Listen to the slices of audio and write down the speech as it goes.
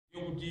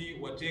kuti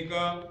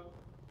wateka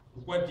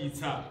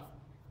kukwatitsa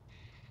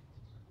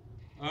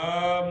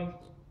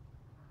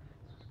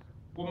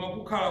koma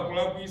kukhala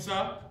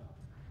kulakwisa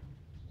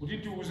kuti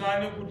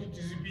tiuzane kuti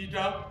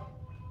tizipita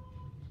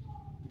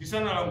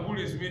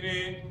ndisanalangule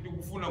zimene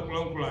ndikufuna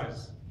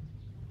kulankhulazi.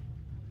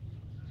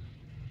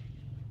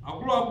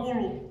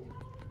 Akuluakulu,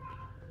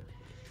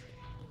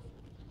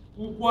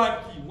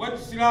 ukwati wa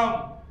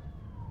Chisilamu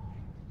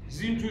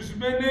zinthu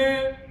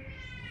zimene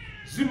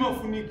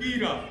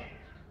zimafunikira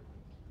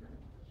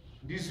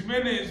ndi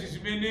zimenezi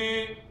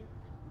zimene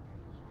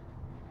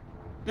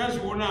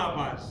taziona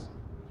apazi.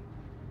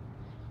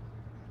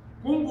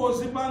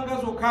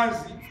 Kungozipanga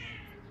zokhazi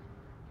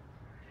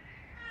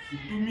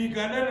mtumiki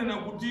adanena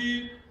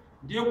kuti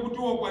ndiye kuti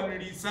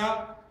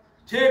wakwaniritsa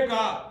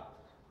theka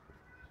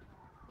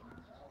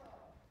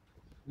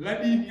la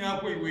dini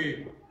yako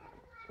iweyo,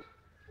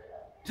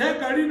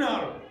 theka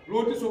linalo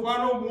loti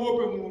tsopano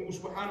muope Mulungu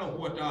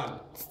subhanahu wa ta'ala.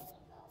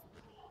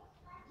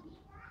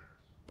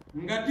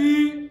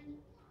 Ngati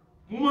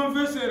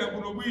mumamvesera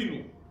kuno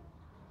bwino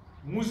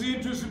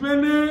muzinthu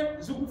zimene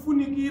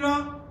zikufunikira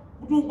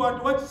kuti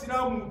ukwati wa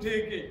Chisilamu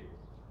uteke,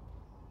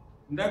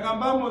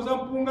 ndakambamo za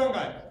mpunga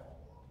ngati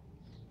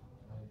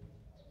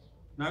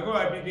nako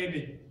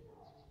apikene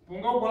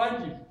mpunga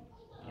ukwalanji,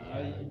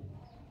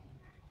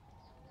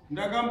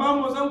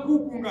 ndakambamo za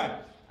nkhuku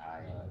ngati,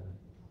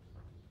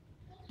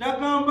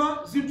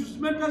 takamba zinthu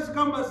zimene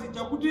tazikamba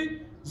zija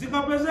kuti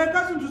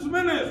zikapezeka zinthu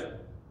zimenezo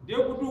ndiye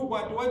kuti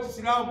ukwati wa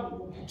Chisilamu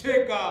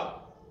ukutheka.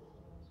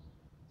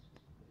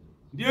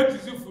 Ndiye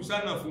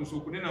tizifunsana funso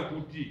kunena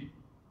kuti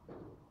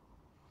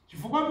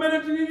chifukwa mmene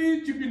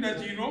tili chipinda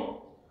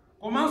chino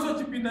komanso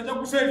chipinda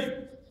chakuseri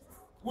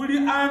kuli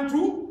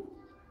anthu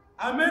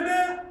amene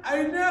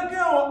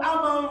ainekewo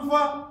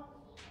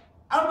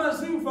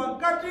amazimva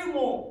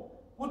mkatimo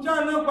kuti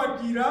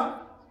anakwatira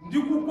ndi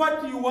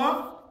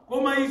kukwatiwa,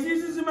 koma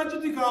izizi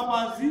zimachitika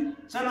apazi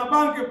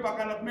sanapange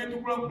mpaka na kumene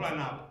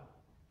tikulankhulanapo.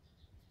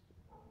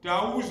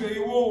 Tauze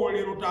iwowo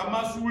lero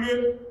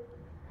tamasule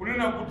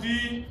kunena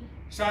kuti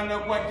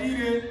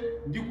sanakwatire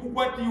ndi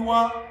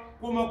kukwatiwa,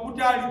 koma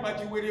kuti ali pa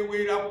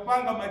chiwerewere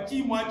akupanga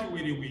machimo a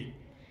chiwerewere.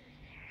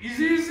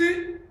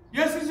 Izizi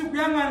yesizi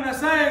kuyang'ana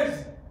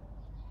sayensi,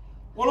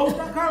 wala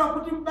utakhala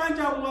kuti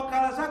mbanja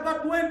mwakhala zaka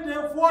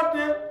 20,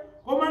 40,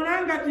 koma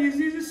nangati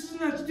izizi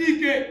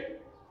sizinachitike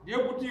ndiye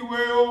kuti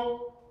iweyo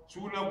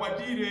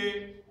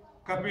sunakwatire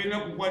kapena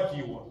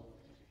kukwatiwa.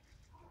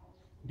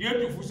 Ndiye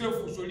tifunse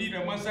funso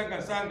lina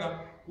mwasangasanga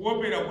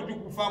kuopera kuti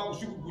kufa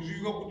kusiku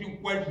kuziwika kuti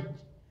nkwaliti.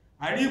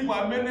 Alipo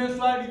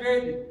amenenso ali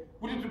ready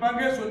kuti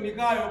tipangeso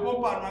nikayo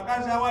popano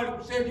akazi awali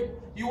kuseli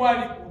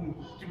iwali kuno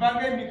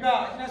tipange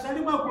nikaa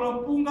chinasalima kula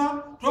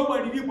mpunga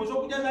tobwa lilipo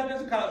zokudya zake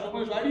zikhala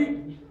zomwezo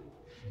alipo.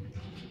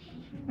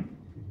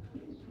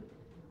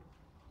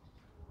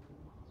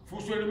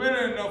 Funso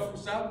limene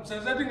ndafunsa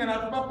msazati ngana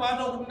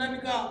tupapata kuti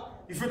nanika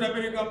ife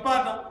tapereka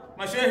mpata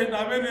mashehe na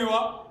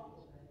amenewa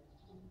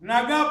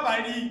nagapa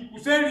li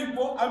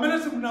kuselipo amene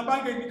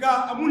simunapange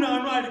nikaa amuna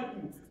anu ali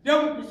kuno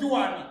ndiye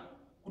mkuziwana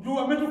kuti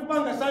amene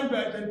kupanga sambi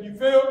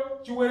ajandifeyo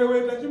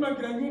chiwereweta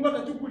chimangira nyumba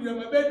tachikulira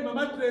mabedi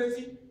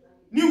mamatresi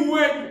ni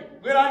uwejo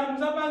gerani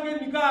musapange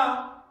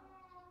nikaa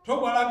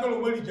thobwa lake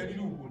lomwe lija lili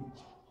uko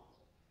lija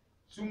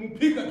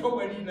simuphika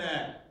thobwa lina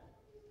yake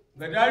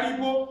ngati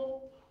alipo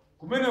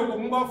kumene uko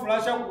munga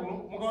flasha kuno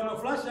mukaona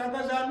flash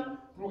yanga zanu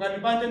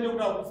mukanipanje ndiye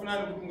kuti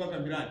akufunani kuti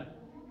mungakambirani.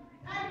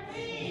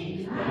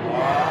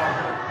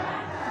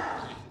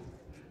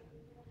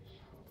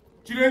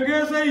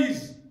 Chilengeza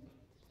izi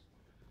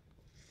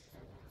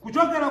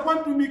kuchokera kwa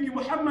mtumiki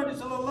Muhammad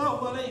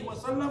sallallahu alaihi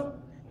wasallam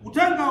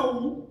utanga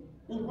huu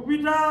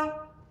ukupita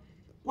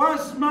kwa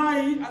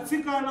Asmai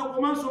atsikana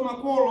komanso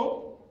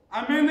makolo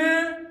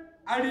amene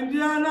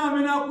alindiana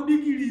amene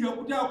akudikilira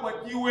kuti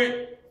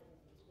akwatiwe,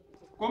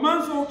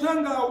 komanso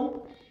utanga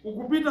huu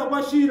ukupita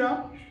kwa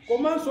Shira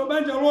komanso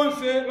banja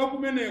lonse la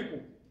kumeneko.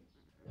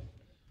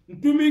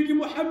 Mtumiki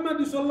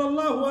Muhammad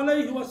sallallahu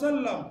alaihi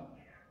wasallam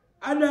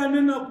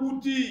adanena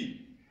kuti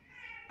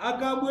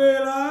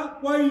akabwera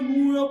kwa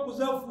inuyo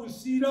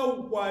kuzafunsira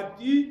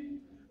ukwati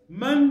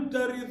man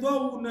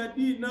taridhauna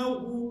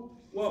dinahu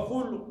wa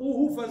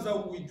khulquhu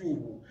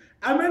fazawijuhu,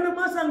 amene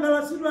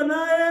masangalasidwa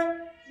naye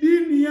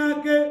dini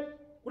yake,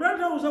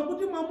 kutanthauza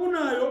kuti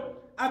mwamunayo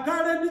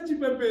akhale ndi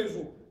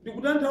chipembedzo ndi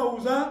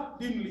kutanthauza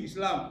dini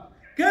l'Islam,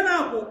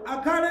 kenako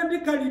akhale ndi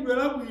khalidwe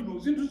labwino.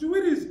 Zinthu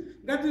ziwirizi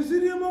ngati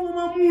zilimo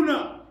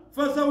mwamuna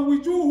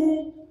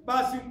fazawijuhu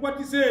basi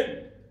mkwatiseni.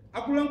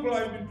 Akulankhula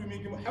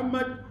mtumiki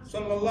Muhammad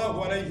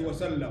sallallahu alaihi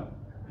wasallam.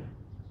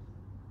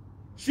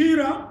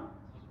 Shira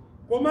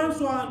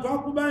komanso anthu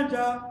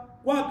akubanja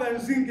kwa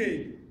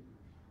kanzingeni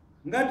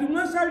ngati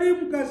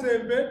mwasalimu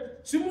kazembe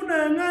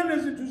simunayang'ane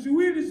zinthu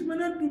ziwiri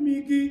zimene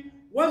mtumiki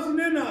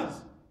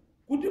wazinenazi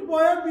kuti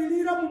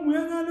poyambirira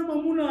mumuyang'ane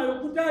mwamunayo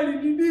kuti ali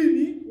ndi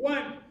dini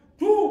 1,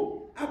 2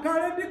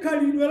 akhale ndi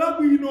khalidwe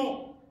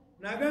labwino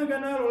naganga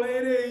nalo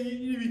laereyi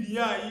ibiri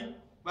yayi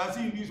basi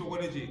ndizo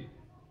konecheka.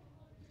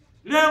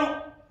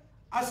 Lero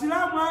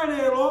asilamu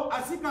alero,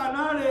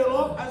 asikana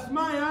alero,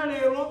 asimayi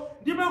alero,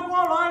 ndi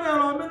makolo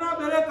alero amene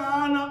abereka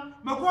ana,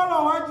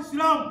 makolo wa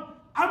Chisilamu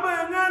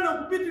amayang'ana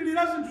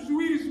kupitilira zinthu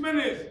ziwiri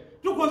zimenezi.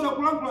 Tukoza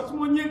kulankhula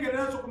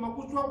simonyengereranso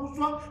kumakuswa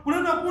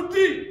kunena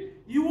kuti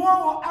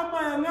iwowo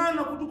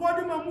amayang'ana kuti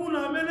kodi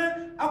mwamuna amene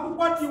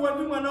akukwatiwa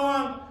ndi mwana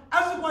wanga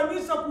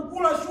azikwanisa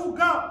kugula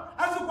shuga,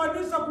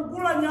 azikwanisa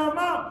kugula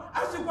nyama,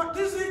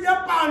 azikwatizidya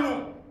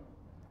pano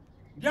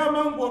ndi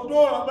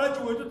amangotola bala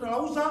chiweto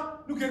talausa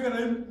ndikuyengera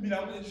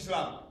milango ya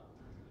Chisilamu.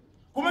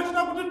 Koma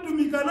chita kuti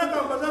tumikana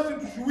kamba za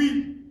zinthu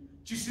ziwiri,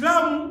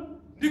 Chisilamu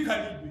ndi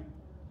khalidwe,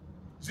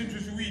 zinthu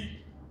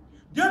ziwiri.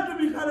 Ndiye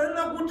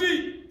tumikana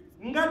kuti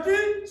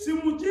ngati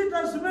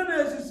simuchita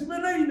zimenezi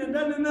zimene ine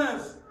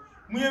ndanenazi,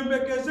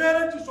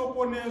 muyembekezere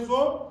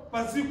chisokonezo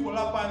pa dziko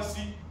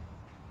lapansi.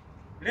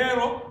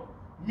 Lero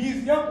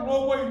mizi ya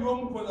kuloko iliyo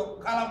mukhoza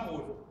kukhala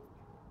moyo.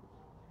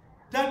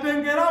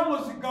 Tatengeramo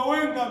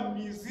zigawenga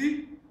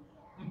mizi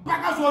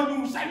mpaka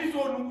zoni usali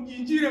zoni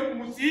ujinjire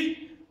kumusi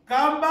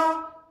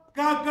kamba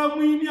kaka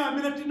mwini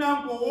amene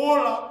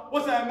tinangowola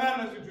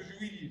osayang'ana zinthu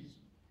ziwiri.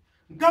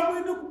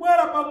 Nkamwini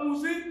kubwera pa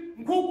muzi,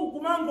 nkhuku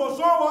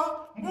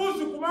kumangosowa,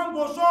 mbuzi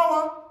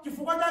kumangosowa,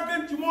 chifukwa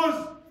chake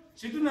chimozi.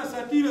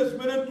 Sitinasatire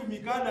zimene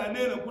tumikada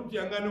anena kuti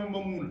yang'ane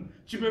mwamuna,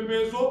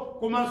 chipembezo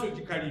komanso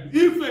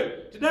chikhalidwe. Ife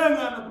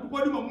tidayang'ana kuti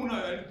kodi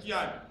mwamuna ali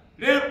chiyani.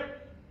 Lero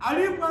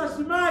alipo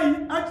asimayi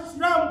a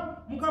Chisilamu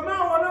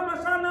mukamaona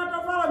masana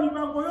atavala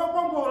mipango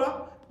yokongola,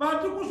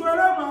 pati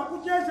kuswelema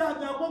akucheza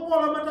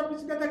ajakongola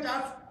matapisika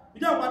kachasu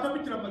ija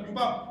atapitira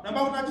majumba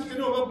namba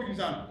utatisene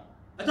obakwirizana.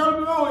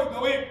 Achalume wawo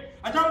ikawe,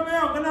 achalume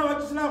wawo kana wa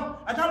Chisilamu,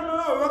 achalume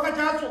wawo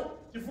wakachaso.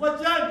 Chifukwa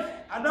chani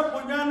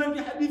anaponyana ndi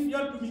hadithi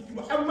ya Mtume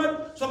Muhammad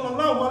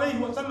sallallahu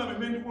alayhi wasallam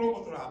imendi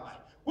kulongosola hapa.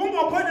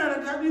 Kungoponyana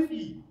ndi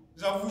hadithi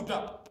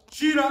zavuta.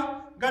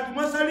 Shira ngati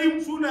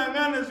mwasalimu suna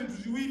yang'ana zinthu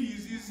ziwiri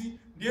izizi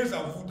ndiye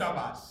zavuta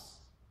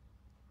basi.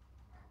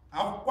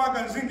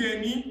 Akwaka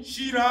nzingeni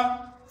shira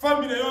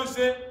familia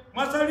yonse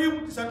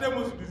mwasalimu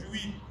tisatemo zinthu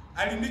ziwiri.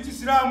 Ali ndi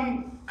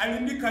Chisilamu, ali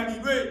ndi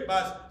khalidwe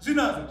basi.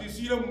 Zinazo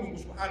tisire Mulungu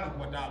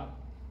subhanahu wa ta'ala.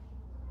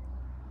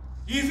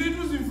 Izi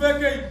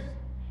tuzimveke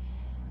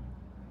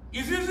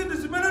izi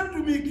ndizimene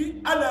mtumiki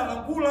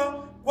adalakula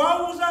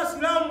kwauza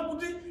asilamu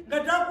kuti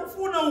ngati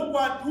akufuna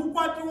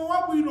ukwati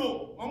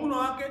wabwino mwamuna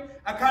wake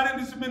akhale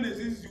ndi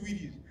zimenezi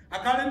ziwiri,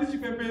 akhale ndi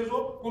chipembezo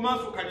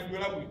komanso khalidwe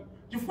labwino.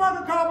 Chifukwa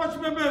akakhala pa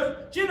chipembezo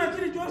china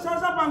chilichonse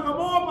azapanga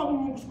moopa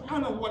Mulungu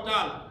subhanahu wa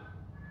ta'ala.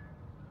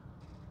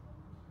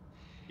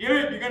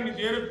 Ile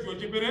bikanizere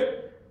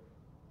tuchopere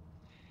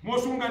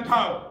mosunga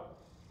nthawi.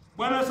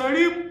 Bwana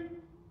Salimu,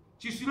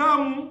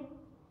 Chisilamu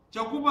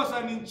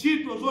chakupasani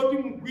ntchito zoti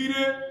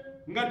mugwire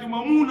ngati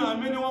mwamuna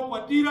amene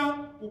wakwatira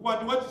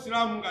ukwati wa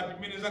Chisilamu ngati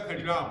mmene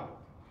zakhaliramu.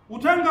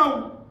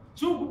 Uthengawu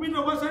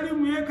sikupita kwa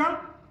Salimu yekha,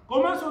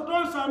 komanso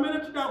tonse amene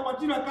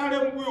tidakwatira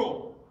kale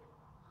mbuyo.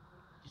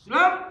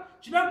 Chisilamu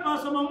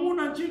chidapasa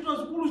mwamuna ntchito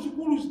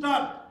zikulu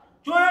zitatu.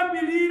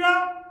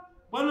 Choyambilira,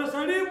 Bwana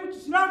Salimu,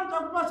 Chisilamu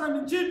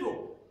chakupasani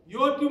ntchito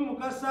yoti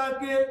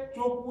mukasake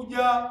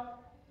chokudya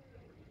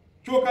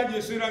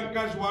chokajesera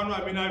mkazi wanu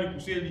amene ali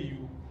kuseliyo,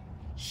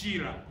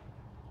 shira.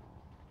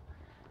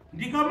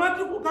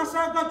 Ndikamati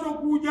kukasaka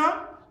chokudya,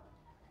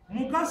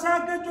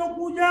 mukasake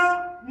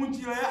chokudya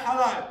munjira ya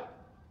halali.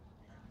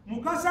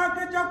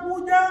 Mukasake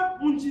chakudya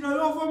munjira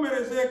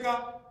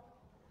yovomerezeka.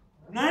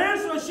 Na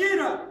Yesu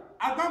shira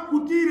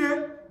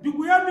akakutire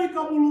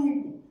ndikuyamika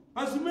Mulungu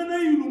pazimene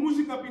inu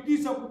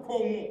muzikapitisa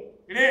kukhomo.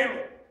 Lero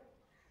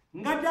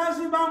ngati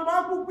azibambo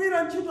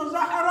akugwira ntchito za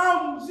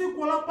haramu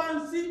dziko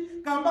lapansi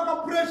kambaka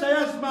pressure ya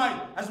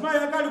azimayi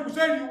akali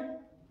kuseliyo.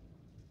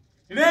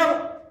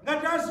 Lero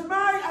ngati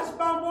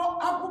azibambo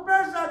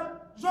akupeza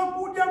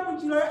zokudya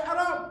munjira ya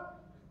haramu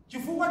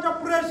chifukwa cha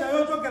pressure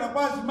yochokera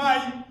kwa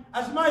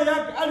azimayi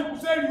yake ali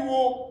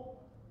kuseliwo.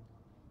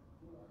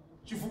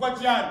 Chifukwa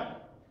chiyani?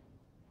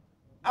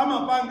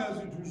 Amapanga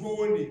zinthu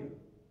zowonera.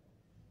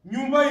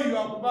 Nyumba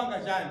iyo akupanga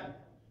chani?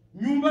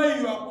 Nyumba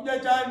iyo akudya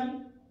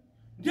chani?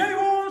 Ndiye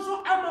iwonso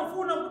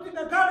amafuna kuti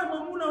ngakhale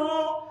mwamuna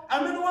wawo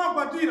amene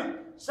wakwatira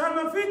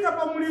sanafika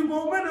pa mulingo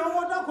umene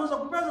wawo takhoza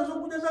kupeza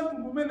zokudya za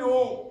mtundu umene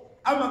wawo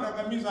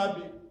amakakamiza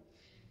abe.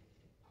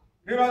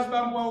 Lero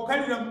azibambo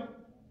akukhalira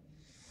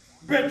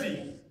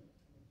beti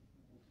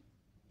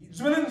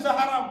zimene za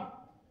haramu.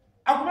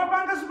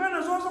 Akumapanga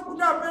zimene zonse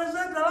kuti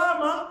apeze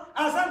ndalama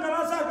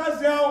asangalasa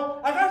akazi awo.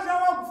 Akazi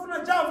awo akufuna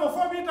chava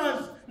 4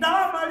 meters.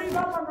 Ndalama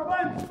aliza apanga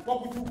bwanji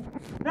wakuchuka.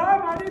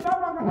 Ndalama aliza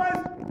apanga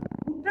bwanji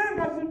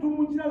kutenga zinthu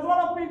munjira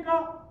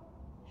zolakwika.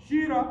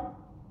 Shira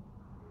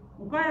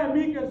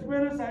ukayamike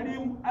zimene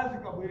Salimu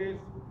azikabwereza.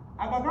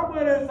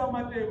 Akakabwereza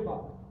matemba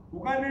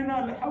ukanena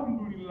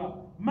alhamdulillah,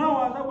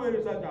 mawa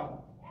azabwereza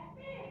chabo.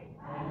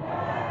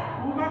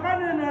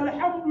 Ukakanena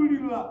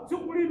alhamdulillah,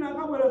 sikulina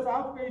akabwereza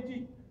afuka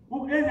ichi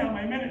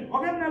ukenyama imene.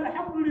 Wakanena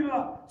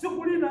alhamdulillah,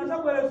 sikulina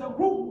azabwereza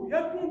nguku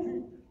ya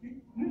tuntu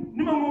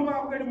nima ngomba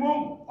kakali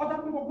momo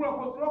otakungokula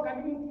kosiloka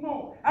ni muntu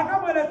no.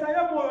 Akabwereza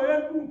ya moyo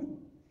ya tuntu.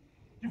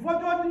 Chifukwa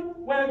choti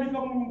wayamika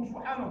Mulungu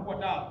subhanahu wa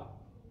ta'ala.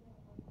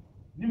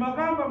 ni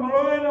makamba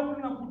malowena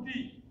kulina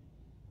kuti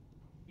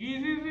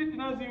izizi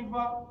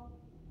tinazimva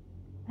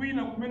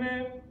kwina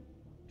kumene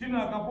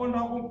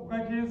tinakapondako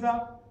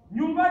kukacheza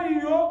nyumba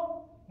iyo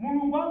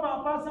Mulungu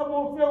amapasa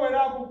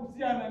mofewerako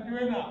kusiyana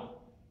ndiwena.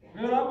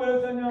 Lero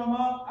abweresa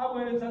nyama,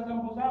 abweresa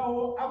zambo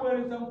zawo,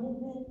 abweresa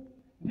nkuku.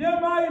 Ndiye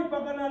mayi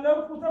mpaka na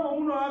lefusa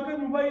mamuno wake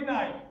nyumba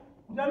inayi.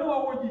 Kutano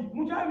wawoji,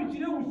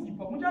 muchabichire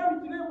usipa,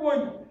 muchabichire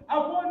bonya.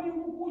 Aponi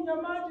kukunya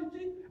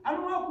machichi,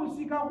 anuwa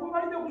kusika,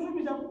 kumbalide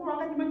kusubisha kuku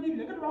wakati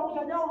majiri. Ketu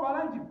wakusa jao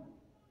balanji.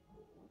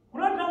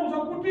 Kulata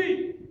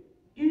usakuti,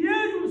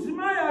 iyeyu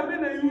simaya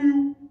abena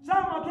yuyu.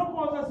 Sama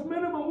toko za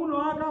simene mamuno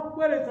wake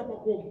kubweresa kwa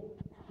komu.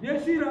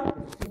 Yeshira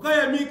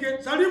ukaya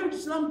mike salimu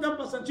Islamu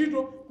tampa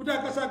sanchito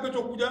kutakasa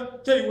kecho kuja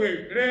chaiwe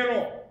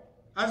lero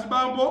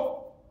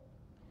azibambo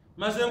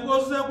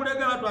mazengoze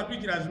kulegala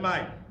twatwikira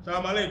azimai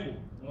salamu alaykum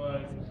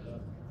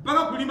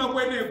paka kulima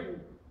kweneku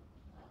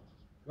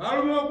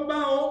balume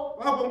okubao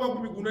bakonga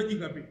kumigunda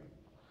jingapi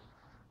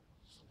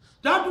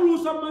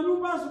tatulusa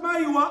manyumba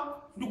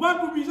azimaiwa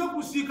ndikwatubiza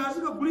kusika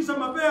azikakulisa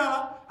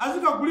mapera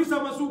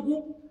azikakulisa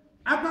masuku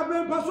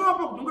akabempa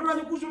sopa kutongana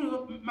nyikusu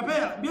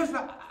mapera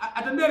biasa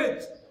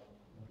atendere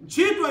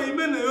chitwa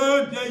imene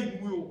yoyo ndiye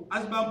imuyo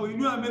azibambo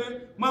inu amene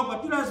mwakwa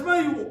tira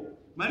azimaiwo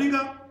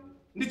malinga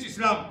ndi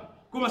Islamu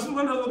koma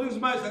sikukanda zote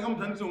zimai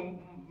sakamuthandiza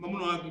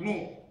mamuno wake no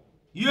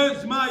ye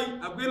zimai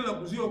akuyenda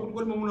kuziwa kuti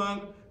kodi mamuno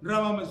wanga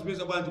ndrama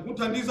mazipeza bwanji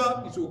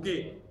kuthandiza is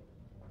okay.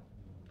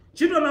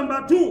 Chitwa namba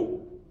 2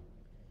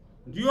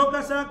 ndiyo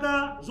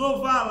kasaka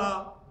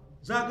zovala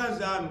zaka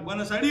zanu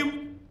bwana Salimu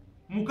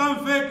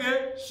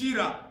mukamveke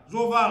shira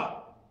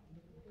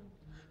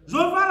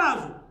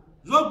zovalazo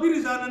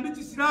zogwirizana ndi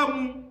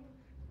Islamu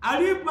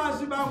alipa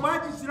zibambo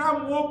a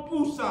Islamu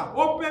opusa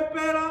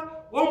opepera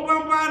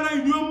ompambana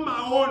inyo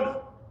maona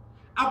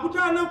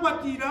akutana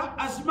kwatira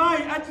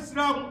azimai a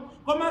Islamu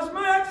koma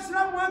azimai a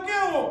Islamu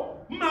akewo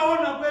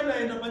maona kwenda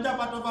enda panja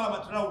patavala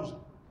matrauza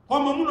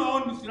koma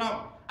munaona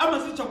Islamu ama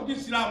sicha kuti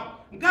Islamu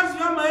ngazi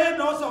yama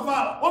yenda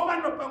osavala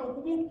opanda pango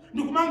kumuntu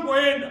ndikumango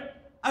enda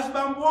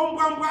azibambo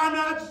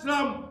ompambana a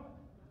Islamu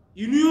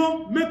iniyo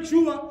make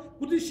sure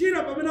kuti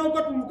shira pamene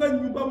ukatuluka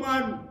nyumba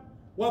mwanu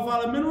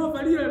wavala mene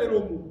wavalira lero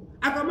mu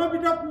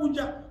akamapita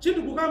kunja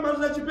chindi kukamba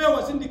za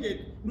chipewa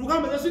syndicate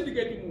ndikukamba za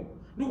syndicate mu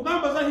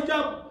ndikukamba za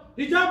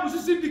hijabu si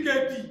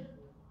syndicate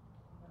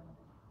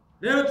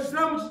lero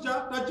Islamu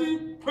chicha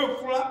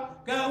tachipefula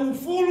ka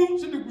ufulu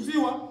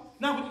sindikuziwa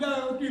na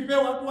kutika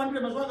utipewa tuandile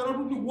maswaka na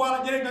tuti kuwala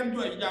jerenga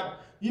ndio hijabu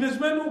ine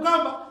zimene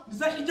ukamba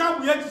za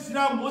hijabu ya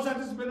Islamu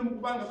wasati zimene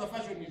mukupanga za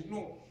fashion is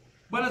no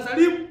bwana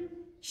Salimu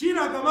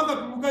shira akamaka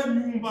tuluka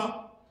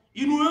nyumba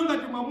inuyonga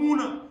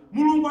timamuna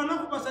Mulungu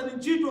anakupasani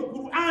nchito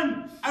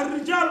Qur'an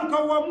ar-rijalu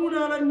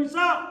qawwamuna 'ala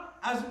an-nisa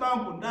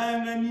azibambo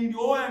ndayanganira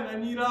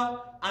oyanganira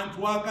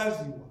anthu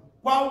akaziwa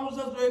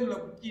kwauza zoyenera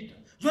kuchita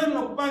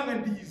zoyenera kupanga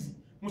ndizi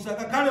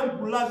musakakale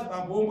mkulazi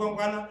bambo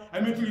ongwangwana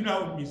ametuli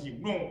nawo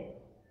mizimu no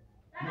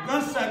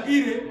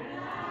mukansakire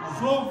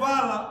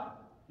zovala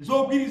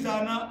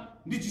zogwirizana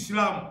ndi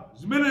Islamu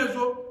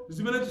zimenezo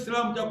zimene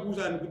Islamu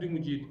chakuuzani kuti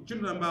muchite.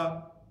 Chinthu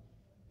namba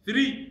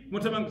 3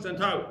 mutamangisa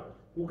nthawi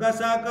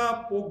kukasaka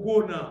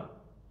pogona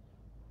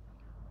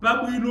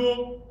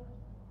pabwino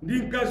ndi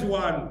mkazi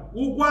wanu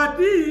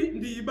ukwati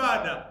ndi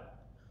ibada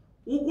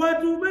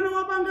ukwati umene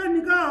wapanga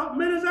nikkah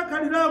mmene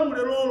zakhaliramu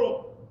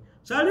lelolo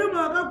Salimu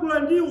akakula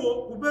ndiwo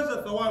kupeza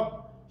thawabu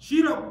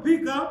shira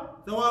kupika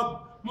thawabu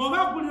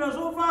mwakakulira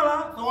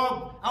zovala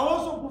thawabu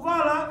awoso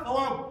kuvala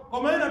thawabu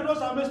koma ena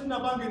tosa amene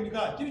sinapange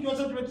nikkah chili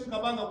chonse chimene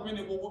tikapanga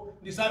kumene koko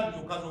ndi sambi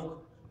zokazoka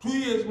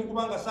 2 years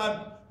mukupanga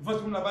sambi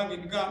mfasi munapange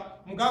nikkah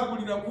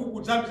mukakulira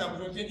kuku zambi za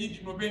kuzonseji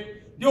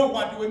chinope ndio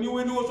kwati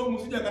weni oso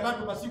musija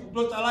katatu pasiku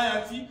tosa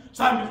alliance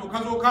sambi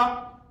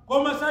zokazoka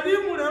koma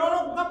Salimu lero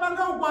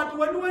kukapanga ukwati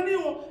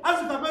weniwo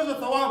azikapeza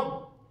thawabu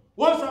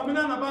wonse amene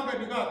anapanga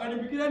nikkah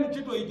kalimbikireni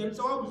ntchito ija ndi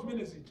thawabu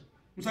zimene zija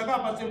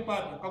musakapa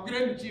sempata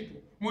kagwireni ntchito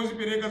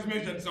mozipereka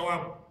zimene za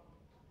thawabu.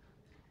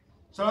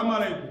 Salamu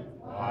alaykum.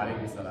 Wa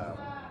alaykum salam.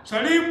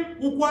 Salimu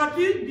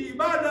ukwati ndi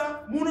ibada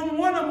muno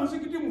muona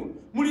muzikiti muno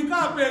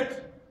mulikaa peti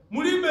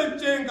mulimbe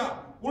mchenga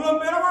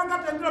ulombera wanga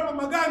tendera pa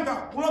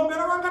maganga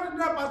ulombera wanga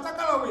tendera pa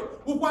sakalawe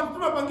ukwati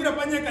tumapangira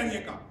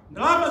panyeka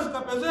ndalama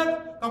zikapezeka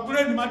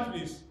kaguleni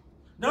mattress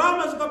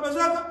ndalama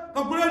zikapezeka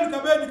kaguleni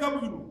kabedi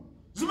kabwino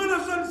zimene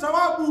zoni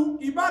sababu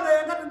ibada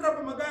yanga tendera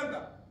pa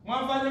maganga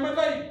mwafanya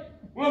matai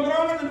ulombera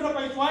wanga tendera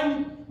pa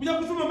ifwani kuja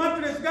kusuma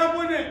mattress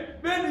gambone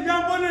bendi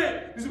jambone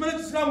zimene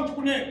Islamu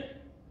chikune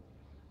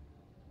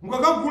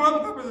mukakagula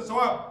mukapeza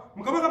sawabu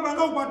mukamaka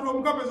panga ukwati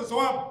mukapeza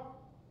sawabu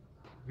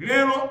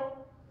lero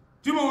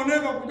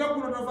timaoneka kuja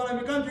kuna tavala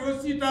mikanjo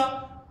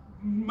yosita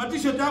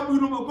matisha tabu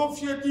ino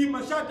makofsheti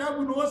mashati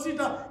tabu ino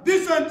yosita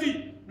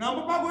decent na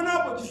mpako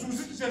napo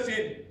chisuzi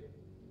chisesedi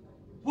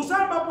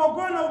kusamba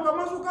pogona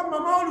ukamazuka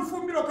mama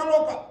ulifumbiro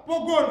kaloka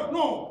pogona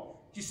no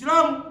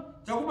Islamu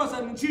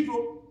chakupasa ntchito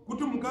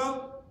kuti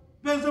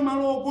mukapeze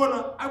malo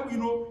ogona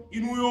abwino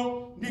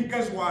inuyo ndi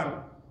mkazi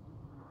wanu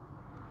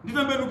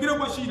nditambenukire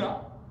kwa shira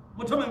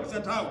mutamangisa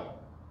nthawi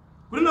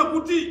kunena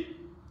kuti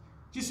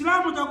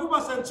Chisilamu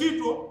chakupasa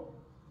ntchito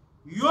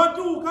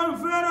yoti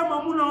ukamvera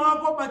mamuna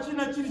wako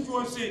pachina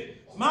chilichonse.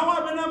 Mawu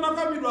amene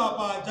makamidwa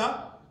apaja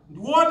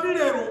ndiwoti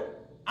lero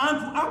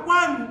anthu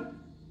akwanu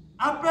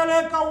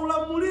apereka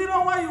ulamuliro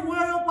wa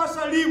iweyo kwa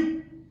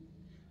Salimu.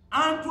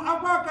 Anthu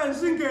akwaka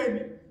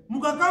nzingeni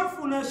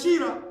mukakamfuna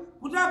shira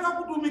kuti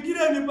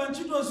akakutumikireni pa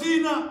ntchito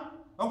zina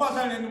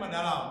akwasaleni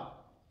madalawa.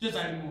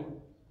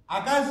 Chesalimu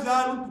akazi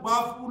anu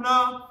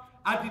tukafuna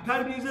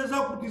atithandize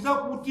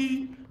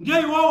zakuti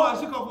ndiye iwawo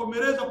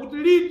azikavomereza kuti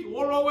liti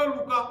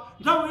woloweluka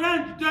nthawi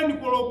yanji 10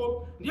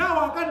 koloko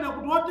ndiyawo akanena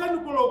kuti wa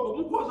 10 koloko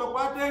mukhoza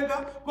kuatenga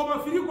koma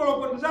 3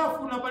 koloko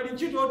ndizafuna pali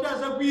ntchito yoti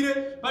azagwire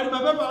pali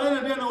mapepa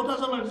alena ndiyena kuti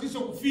azamalizise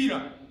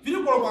kufira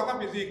 3 koloko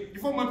akapezeka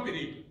chifukwa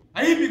mwampereka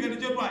ayimbike ndi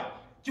chetu ayi.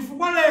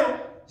 Chifukwa lero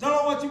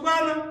zalowa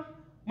chibwana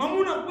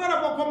mamuna kubwera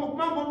kwa khombo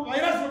kumambo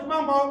ayirasi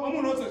kumambo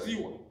mamuna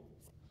osaziwa.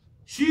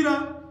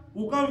 Shira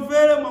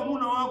ukamvere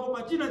mamuna wako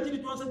pachina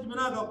chilichonse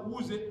chimene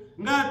akakuuze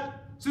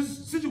ngati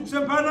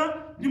sichikusempana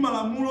ndi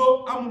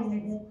malamulo a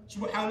Mulungu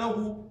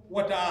subhanahu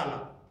wa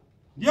ta'ala.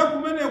 Ndiye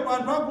kumeneko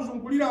anthu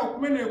akuzungulira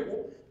kumeneko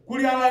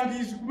kuli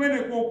alangizi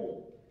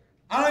kumenekoko.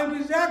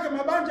 Alangizi ake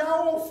mabanja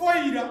awo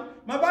ofoira,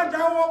 mabanja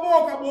awo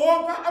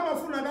boka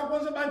amafuna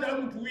akakonze banja la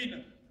munthu wina.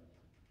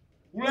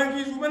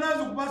 Ulangizi umene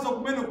azikupasa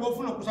kumeneko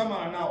ofuna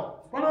kusamala nawo.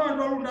 Pano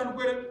anthu alunda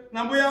ndikwere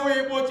nambo yawo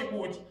yebochi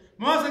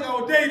mawasaka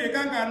hoteile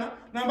kangana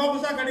namba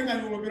kusaka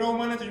lingani ulopera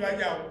umwana chiwa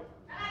chawo.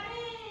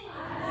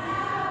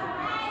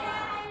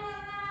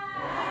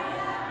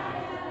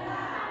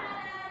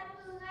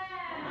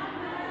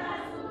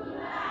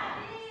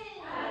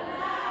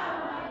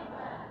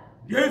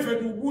 Yefe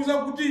tukuza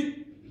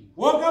kuti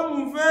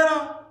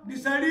wakamumvera ndi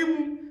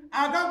Salimu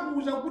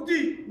akakuza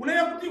kuti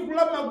unaya kuti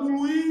kula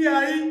magulu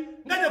iyayi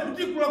ngaja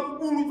kuti kula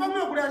kugulu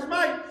pamwe kuli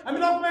azimayi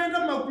amene akumayenda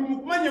magulu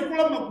kumanye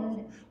kula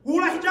magulu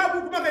kula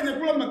hijabu kumakanya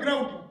kula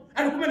maground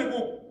ali kumene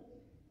koko.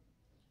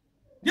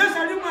 Ndiye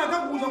Salimu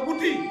akakuza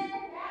kuti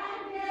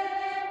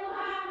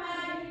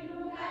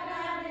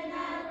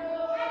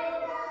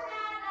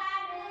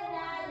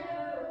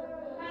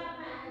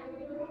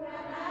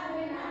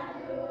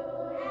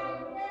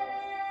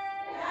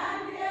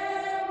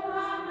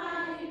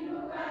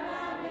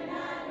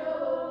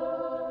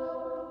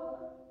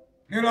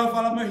lero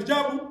avala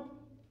mahijabu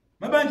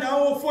mabanja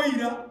awo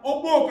ofoira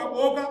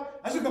oboka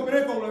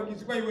azikapereka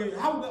ulangizi kwa iweyo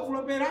hauga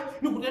ulombera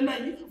nikutenda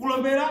iyi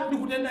ulombera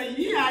nikutenda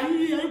iyi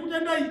ayi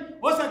kutenda iyi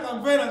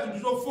osakamvera zinthu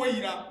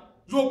zofoira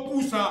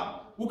zopusa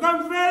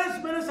ukamvera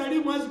zimene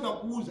Salimu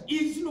azikakuuza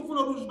izi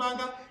sindikufuna kuti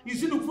uzipanga izi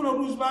sindikufuna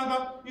kuti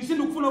uzipanga izi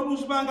sindikufuna kuti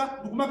uzipanga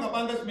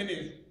ndikumakapanga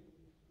zimenezo.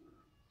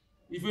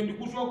 Ife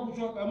ndikuswa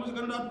kamuzi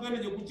kanenda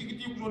atukeneje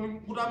kuchikiti kuzoni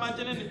kutama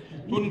chenene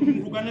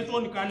toni tukane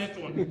toni kane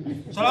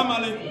toni. Salamu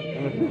alaikum.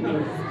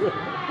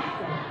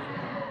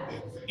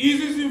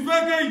 Izi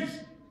zimveke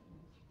izi.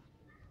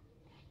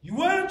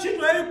 Iwe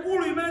ntchito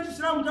yayikulu imene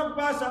Chisilamu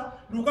chakupasa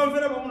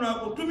ndiukamvera mamuna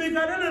wako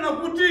tumikanene na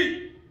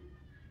kuti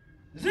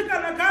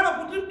zikanakhala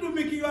kuti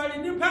mtumiki ali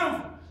ndi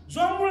mphamvu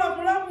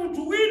zomulamula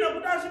munthu wina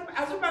kuti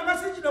azipanga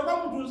sichita kwa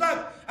munthu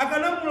zake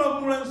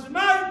akanamulamula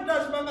mzimayi kuti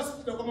azipanga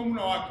sichita kwa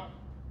mamuna wake.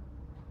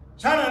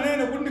 Sana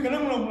nene kuti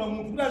ndikanamulamula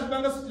munthu kuti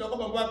azipanga sichita kwa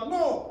bambo wake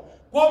no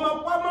koma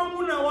kwa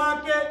mamuna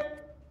wake.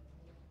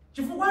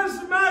 Chifukwa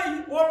mzimayi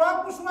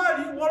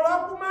walakuswali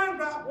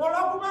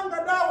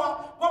walakumanga dawa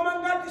koma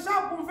ngati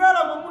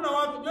sakumvera mamuna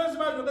wake ndiye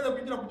mzimayi zokaza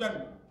kuinjira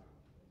kujanna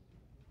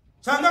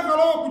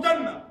sangakalowa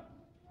kujanna.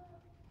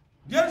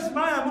 Ndiye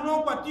mzimayi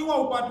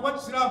amunokwatiwa ukwati wa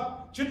Chisilamu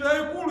ntchito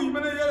yayikulu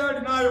imene iye ali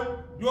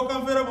nayo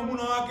ndiyokamvera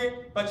mamuna wake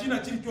pachina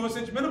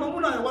chilichonse chimene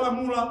mamunayo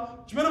walamula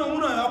chimene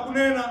mamunayo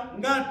akunena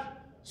ngati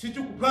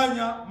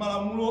sichikuganya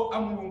malamulo a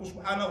Mulungu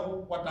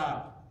subhanahu wa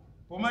ta'ala.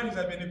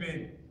 Pomaliza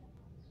penepene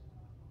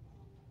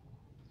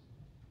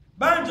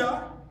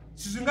banja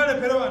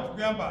sizingalephera anthu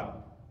kuyambana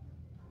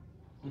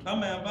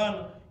nkama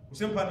yambana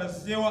kusempana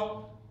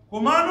zisewa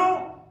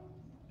komano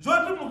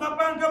zoti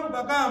mukapanga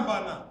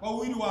mukakayambana kwa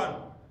uwiri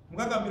wanu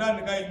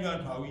mukakambirane kainyu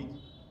anthu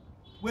awiri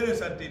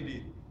bweresa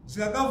mtendere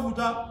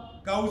zikakavuta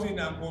kauze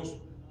ina nkoso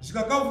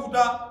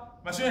zikakavuta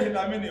mashehe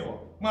amenewa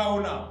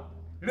mwaona.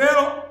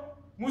 Lero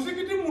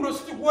muzikiti muno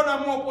sichikuona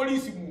mwa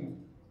polisi muno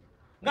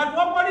ngati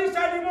wa polisi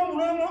alimo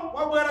munomo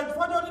wabwera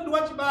chifukwa choti ndi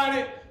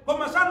wachibale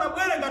koma sana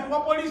bwere ngati wa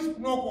polisi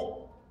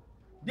kunoko.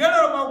 Ndiye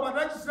lero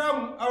makwata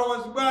Chisilamu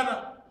alowazibwana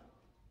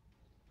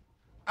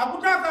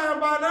akutaka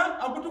yambana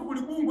akuti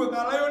kulikungwe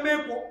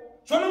kalayoneko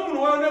sono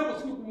muno wayoneko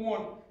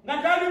sikumuona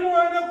ngati alimo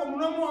wayoneko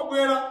munomo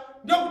wabwera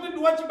ndiye kuti ndi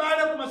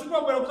wachibale koma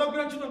sikubwera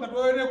kusagwira ntchito ngati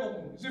wayoneko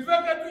muno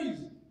zifeke tu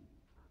izi.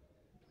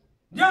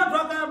 Ndiye anthu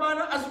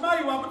akayambana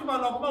azimayi wakuti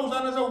pano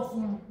akumauzana za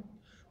ufulu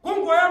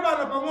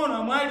kungoyambana pang'ono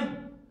amwali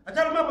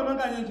achali mapa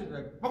manga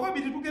anyenjetaka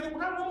makwabiri tukere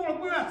kutano mulo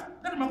kuyasa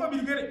ngati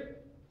makwabiri kere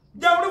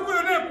jauli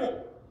kuyoneko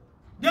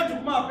ndiye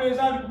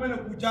tikumapeza ali kumene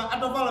kuja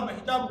atavala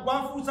mahijabu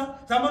kwafusa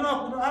samano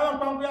akuno awa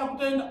mpango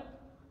yakutenda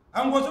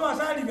angozo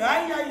asali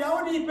ayi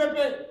yaoni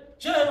ipepe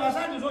shehe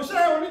asali zo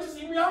shehe oni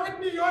simu yawe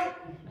ndiyo.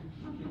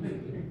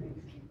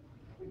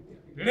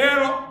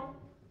 Lero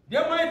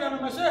ndiye mwaita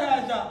na mashehe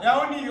aja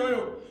yaoni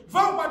yoyo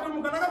Vao pati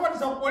mkanaka kwa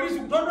tisa polisi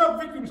kutondo ya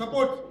victim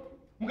support.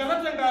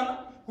 Mkanatengana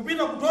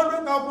kupita kutondo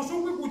kwa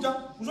kusungi kucha,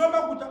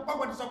 kuzomba kucha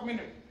kwa tisa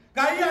kumene.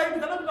 Kaya hivi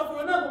kana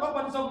tutakuonako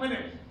kwa tisa kumene.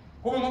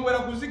 Kwa mambo ya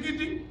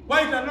kuzikiti,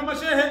 waita na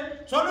mashehe,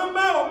 sono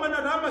mbao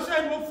mana na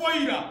mashehe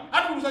mofoira,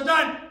 hata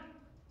usajani.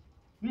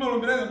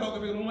 Nimalombeleza kwa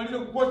kabisa umalize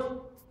kukocha,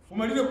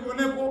 umalize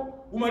kuoneko,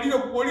 umalize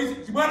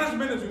kupolisi, zibwana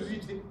zimene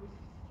zozite.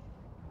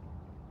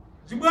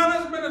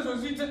 Zibwana zimene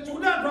zozite,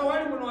 tukudantwa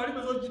wali mwana wali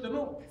bezozite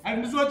no,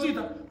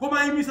 alimizozita.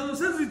 Koma imisa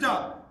zosezita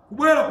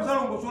kubwera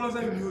kuzalongo sola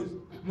za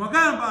imyozi.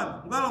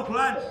 Mwakamba ngalo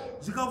kulani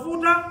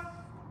zikavuta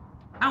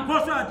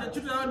ankoso acha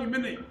chito yao ni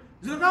mene.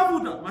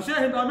 Zikavuta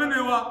mashehe ndo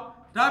amenewa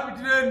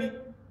tapitireni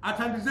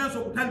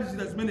atandizenso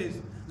kutandizira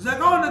zimenezi.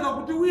 Zakaoneka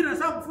kuti wina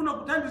sakufuna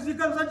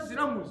kutandizika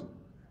zachisilamuzi.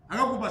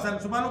 Akakupasana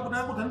subano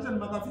kutaka kutandiza ni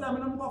makafiri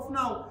amene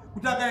mukafunawo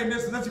kuti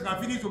akaendesa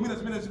zachikafirizo mwina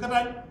zimene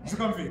zikatani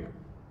zikamveka.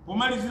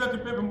 Pomalizira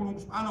tipepe Mulungu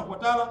Subhanahu wa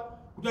Ta'ala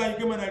kuti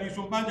ayike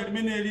madaliso mbanja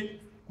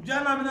limeneli kuti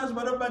ana amene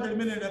azibadwa mbanja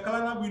limeneli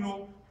akalana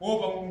bwino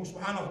opa Mulungu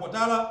Subhanahu wa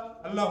Ta'ala.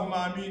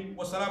 Allahumma amin.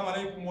 Wassalamu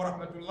alaikum wa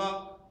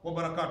rahmatullah wa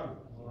barakatuh.